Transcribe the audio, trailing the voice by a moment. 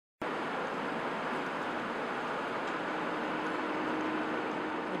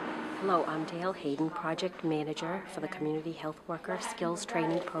Hello, I'm Dale Hayden, Project Manager for the Community Health Worker Skills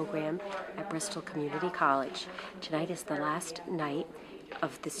Training Program at Bristol Community College. Tonight is the last night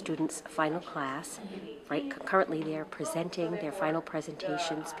of the students' final class. Currently they're presenting their final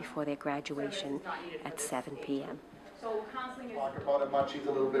presentations before their graduation at 7 p.m. Talk about it much. He's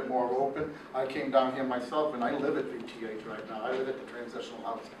a little bit more open. I came down here myself, and I live at VTH right now. I live at the transitional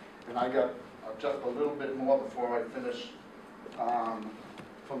house, and I got just a little bit more before I finish.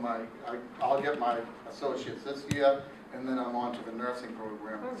 I'll get my associates this year, and then I'm on to the nursing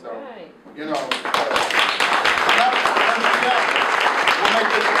program. So, you know, we'll make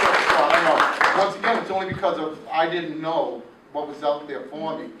this I know. Once again, it's only because of I didn't know what was out there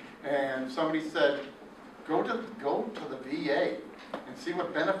for me, and somebody said, go to the VA and see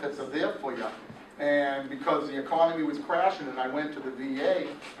what benefits are there for you. And because the economy was crashing, and I went to the VA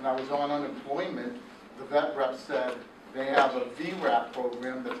and I was on unemployment, the vet rep said, they have a VRAP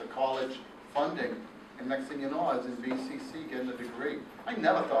program that's a college funding, and next thing you know, I was in BCC getting a degree. I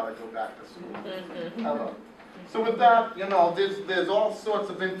never thought I'd go back to school, ever. So with that, you know, there's all sorts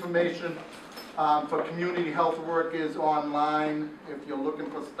of information for community health workers online, if you're looking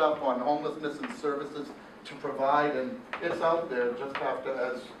for stuff on homelessness and services to provide, and it's out there. Just have to,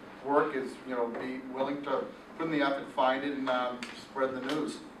 as workers, you know, be willing to put in the effort, find it, and spread the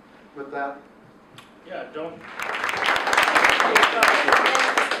news. With that. Yeah, don't. I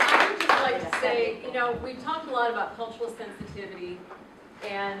would just like to say, you know, we've talked a lot about cultural sensitivity,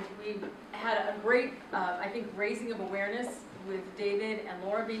 and we've had a great, I think, raising of awareness with David and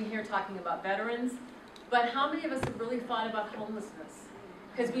Laura being here talking about veterans. But how many of us have really thought about homelessness?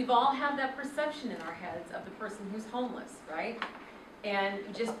 Because we've all had that perception in our heads of the person who's homeless, right? And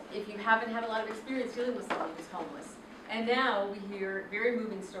just, if you haven't had a lot of experience dealing with someone who's homeless. And now we hear very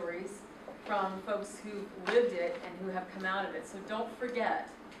moving stories from folks who've lived it and who have come out of it. So don't forget.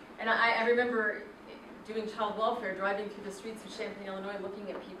 And I remember doing child welfare, driving through the streets of Champaign, Illinois, looking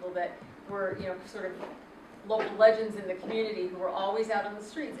at people that were, you know, sort of local legends in the community who were always out on the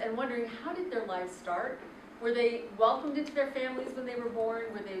streets and wondering, how did their lives start? Were they welcomed into their families when they were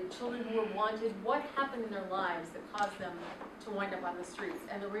born? Were they children who were wanted? What happened in their lives that caused them to wind up on the streets?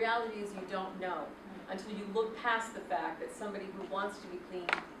 And the reality is you don't know until you look past the fact that somebody who wants to be clean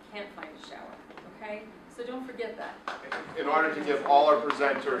can't find a shower, okay? So don't forget that. In order to give all our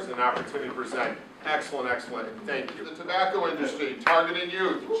presenters an opportunity to present, excellent, thank you. The tobacco industry, targeting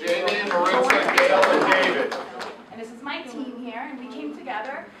youth, Jamie, Marissa, Gail, and David. And this is my team here, and we came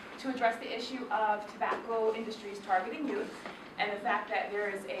together to address the issue of tobacco industries targeting youth and the fact that there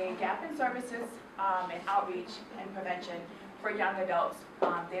is a gap in services and outreach and prevention for young adults.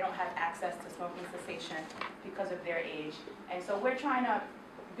 They don't have access to smoking cessation because of their age. And so we're trying to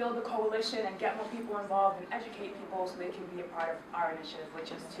build a coalition and get more people involved and educate people so they can be a part of our initiative,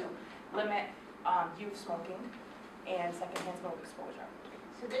 which is to limit youth smoking and secondhand smoke exposure.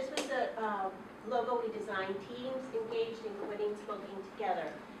 So this was a logo we designed, teams engaged in quitting smoking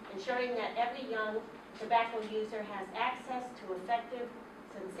together, ensuring that every young tobacco user has access to effective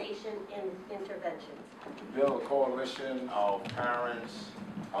cessation interventions. To build a coalition of parents,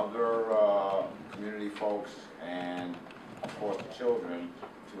 other community folks, and of course the children,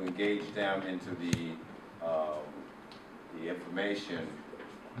 to engage them into the information.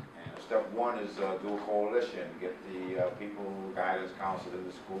 And step one is do a coalition, get the people, guidance counselors in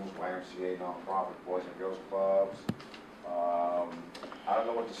the schools, YMCA, nonprofit, Boys and Girls Clubs. I don't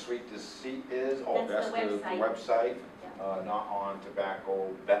know what the Sweet the Seat is. Oh, that's the website. Not on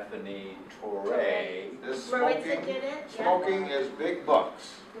Tobacco, Bethany Torre. This smoking is big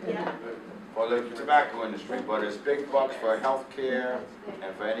bucks. Yeah. For the tobacco industry, but it's big bucks for health care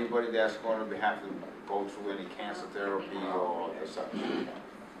and for anybody that's going to have to go through any cancer therapy or such.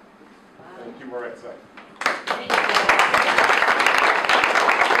 Thank you, Marissa.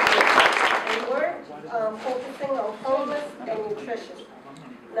 And we're focusing on homeless and nutrition.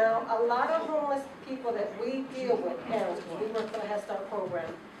 Now, a lot of homeless people that we deal with, parents, we work for the Head Start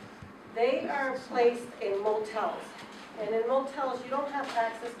program, they are placed in motels. And in motels, you don't have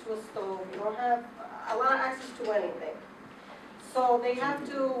access to a stove, you don't have a lot of access to anything. So they have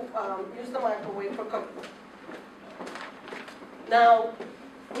to use the microwave for cooking. Now,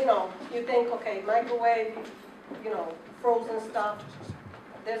 you know, you think, okay, microwave, you know, frozen stuff.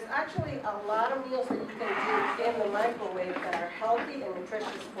 There's actually a lot of meals that you can do in the microwave that are healthy and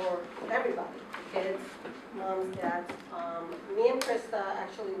nutritious for everybody, kids, moms, dads. Me and Krista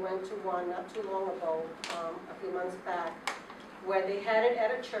actually went to one not too long ago, a few months back, where they had it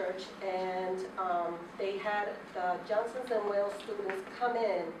at a church, and they had the Johnson's and Wales students come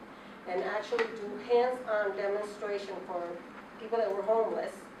in and actually do hands-on demonstration for people that were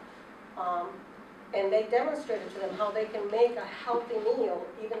homeless And they demonstrated to them how they can make a healthy meal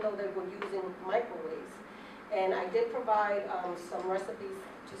even though they were using microwaves. And I did provide some recipes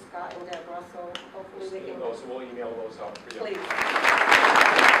to Scott and Deborah, so hopefully they can. So we'll email those out for you. Please.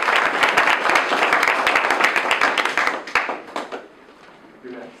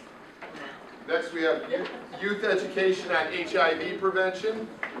 You're next. Next we have youth education on HIV prevention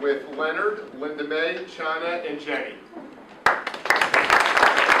with Leonard, Linda May, Shauna, and Jenny.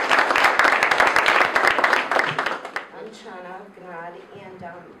 I'm Shauna Gnad, and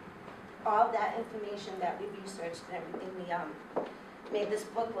all that information that we researched and everything, we made this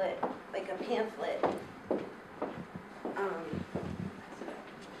booklet, like a pamphlet.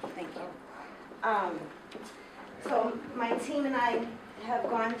 Thank you. So my team and I have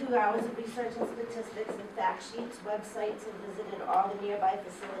gone through hours of research and statistics and fact sheets, websites, and visited all the nearby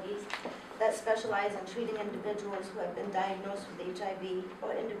facilities that specialize in treating individuals who have been diagnosed with HIV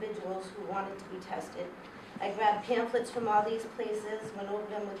or individuals who wanted to be tested. I grabbed pamphlets from all these places, went over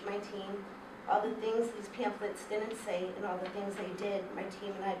them with my team. All the things these pamphlets didn't say and all the things they did, my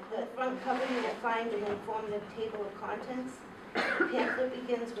team and I put front cover to find an informative table of contents. The pamphlet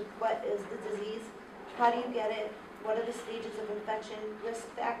begins with what is the disease, how do you get it, what are the stages of infection, risk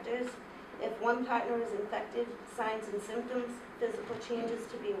factors, if one partner is infected, signs and symptoms, physical changes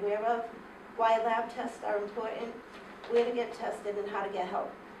to be aware of, why lab tests are important, where to get tested, and how to get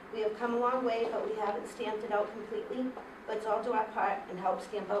help. We have come a long way, but we haven't stamped it out completely. Let's all do our part and help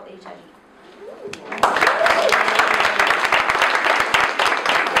stamp out HIV.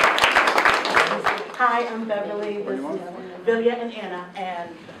 Hi, I'm Beverly. This is Vilya and Anna,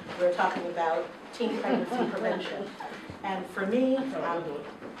 and we're talking about teen pregnancy prevention. And for me,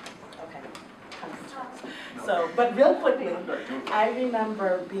 but real quickly, I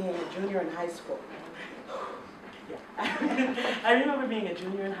remember being a junior in high school. I remember being a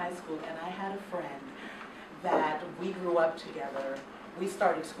junior in high school, and I had a friend that we grew up together. We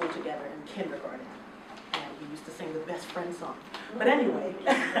started school together in kindergarten, and we used to sing the best friend song. But anyway,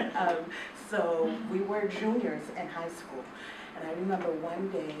 so we were juniors in high school, and I remember one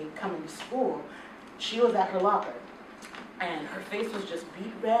day coming to school, she was at her locker, and her face was just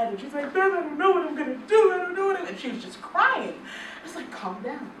beet red, and she's like, "Dad, I don't know what I'm gonna do, I don't know what I'm," and she was just crying. I was like, "Calm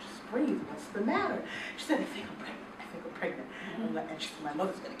down, just breathe, what's the matter?" She said, "I think I'm pregnant. And she said, "My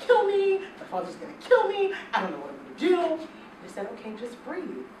mother's gonna kill me, my father's gonna kill me, I don't know what I'm gonna do." I said, "Okay, just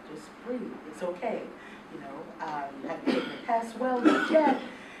breathe, it's okay. You know, you haven't taken the test well, not yet."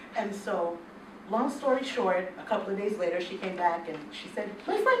 And so, long story short, a couple of days later, she came back and she said,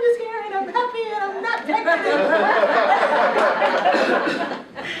 "My friend is here and I'm happy and I'm not pregnant."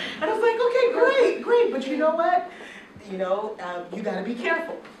 And I was like, "Okay, great, but you know what? You know, you gotta be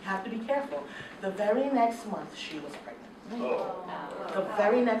careful. You have to be careful." The very next month, she was pregnant. Oh. The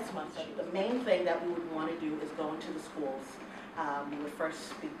very next month, the main thing that we would want to do is go into the schools. We would first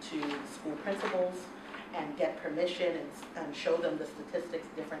speak to the school principals and get permission and show them the statistics,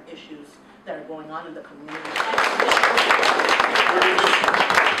 different issues that are going on in the community.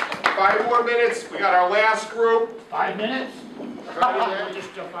 5 more minutes. We got our last group. 5 minutes?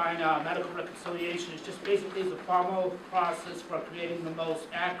 Just define medical reconciliation. It's just basically the formal process for creating the most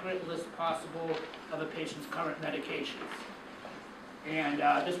accurate list possible of a patient's current medications. And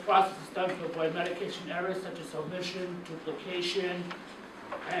this process is done to avoid medication errors such as omission, duplication,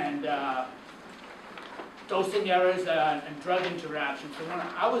 and dosing errors and drug interactions. So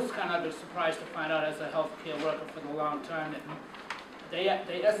I was kind of surprised to find out as a healthcare worker for the long time that they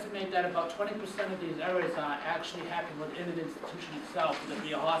estimate that about 20% of these errors actually happen within an institution itself, whether it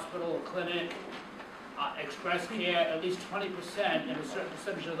be a hospital, a clinic, express care. At least 20%, and a certain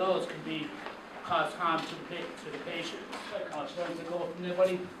percentage of those can cause harm to the patient. College students to go from there,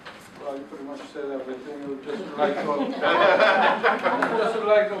 buddy. Well, you pretty much said everything. I would just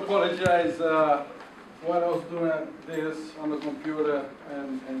like to apologize. When I was doing this on the computer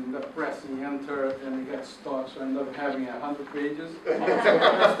and pressing enter and it got stuck, so I ended up having 100 pages. So when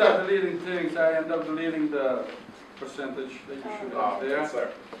I start deleting things, I end up deleting the percentage that you should have there.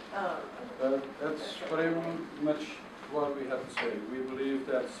 That's pretty much what we have to say. We believe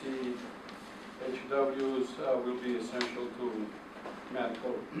that CHWs will be essential to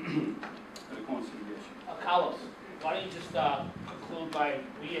medical reconciliation. Carlos, why don't you just conclude by,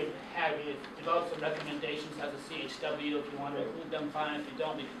 we have developed some recommendations as a CHW. If you want to include them, fine. If you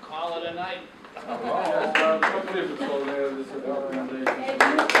don't, we can call it a night. Yes, I believe it's all there. This is a recommendation.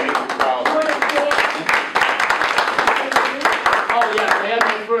 Oh yeah, I had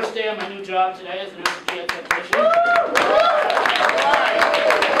my first day on my new job today as an urgent care technician.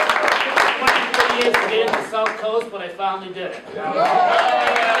 23 years to get into the South Coast, but I finally did it.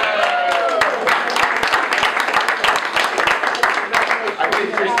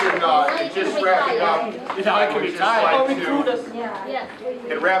 just wrapping up, You know, I can would be just tired. like Oh, recruit to- us. Yeah.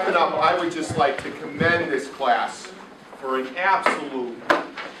 in wrapping up, I would just like to commend this class for an absolute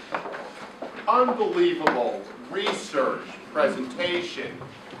unbelievable research, presentation,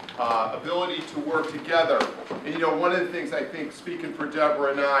 ability to work together. And you know, one of the things I think, speaking for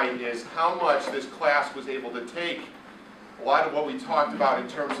Deborah and I, is how much this class was able to take a lot of what we talked about in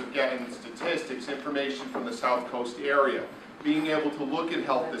terms of getting statistics, information from the South Coast area, being able to look at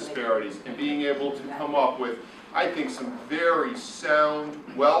health disparities, and being able to come up with, I think, some very sound,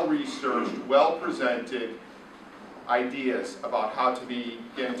 well-researched, well-presented ideas about how to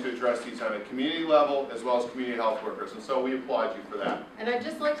begin to address these on a community level as well as community health workers. And so we applaud you for that. And I'd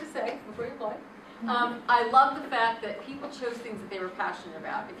just like to say, before you apply, I love the fact that people chose things that they were passionate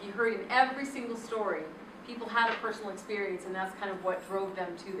about. If you heard in every single story, people had a personal experience, and that's kind of what drove them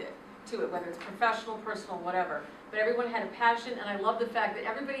to it, whether it's professional, personal, whatever. But everyone had a passion, and I love the fact that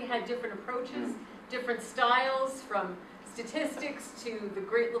everybody had different approaches, different styles, from statistics to the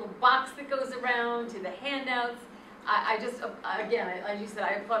great little box that goes around to the handouts. I just, again, as you said, I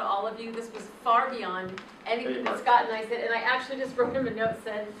applaud all of you. This was far beyond anything that Scott and I said, and I actually just wrote him a note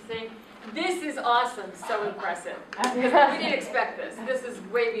saying, this is awesome, so impressive. Because we didn't expect this. This is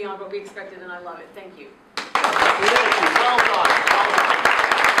way beyond what we expected, and I love it. Thank you. Well done.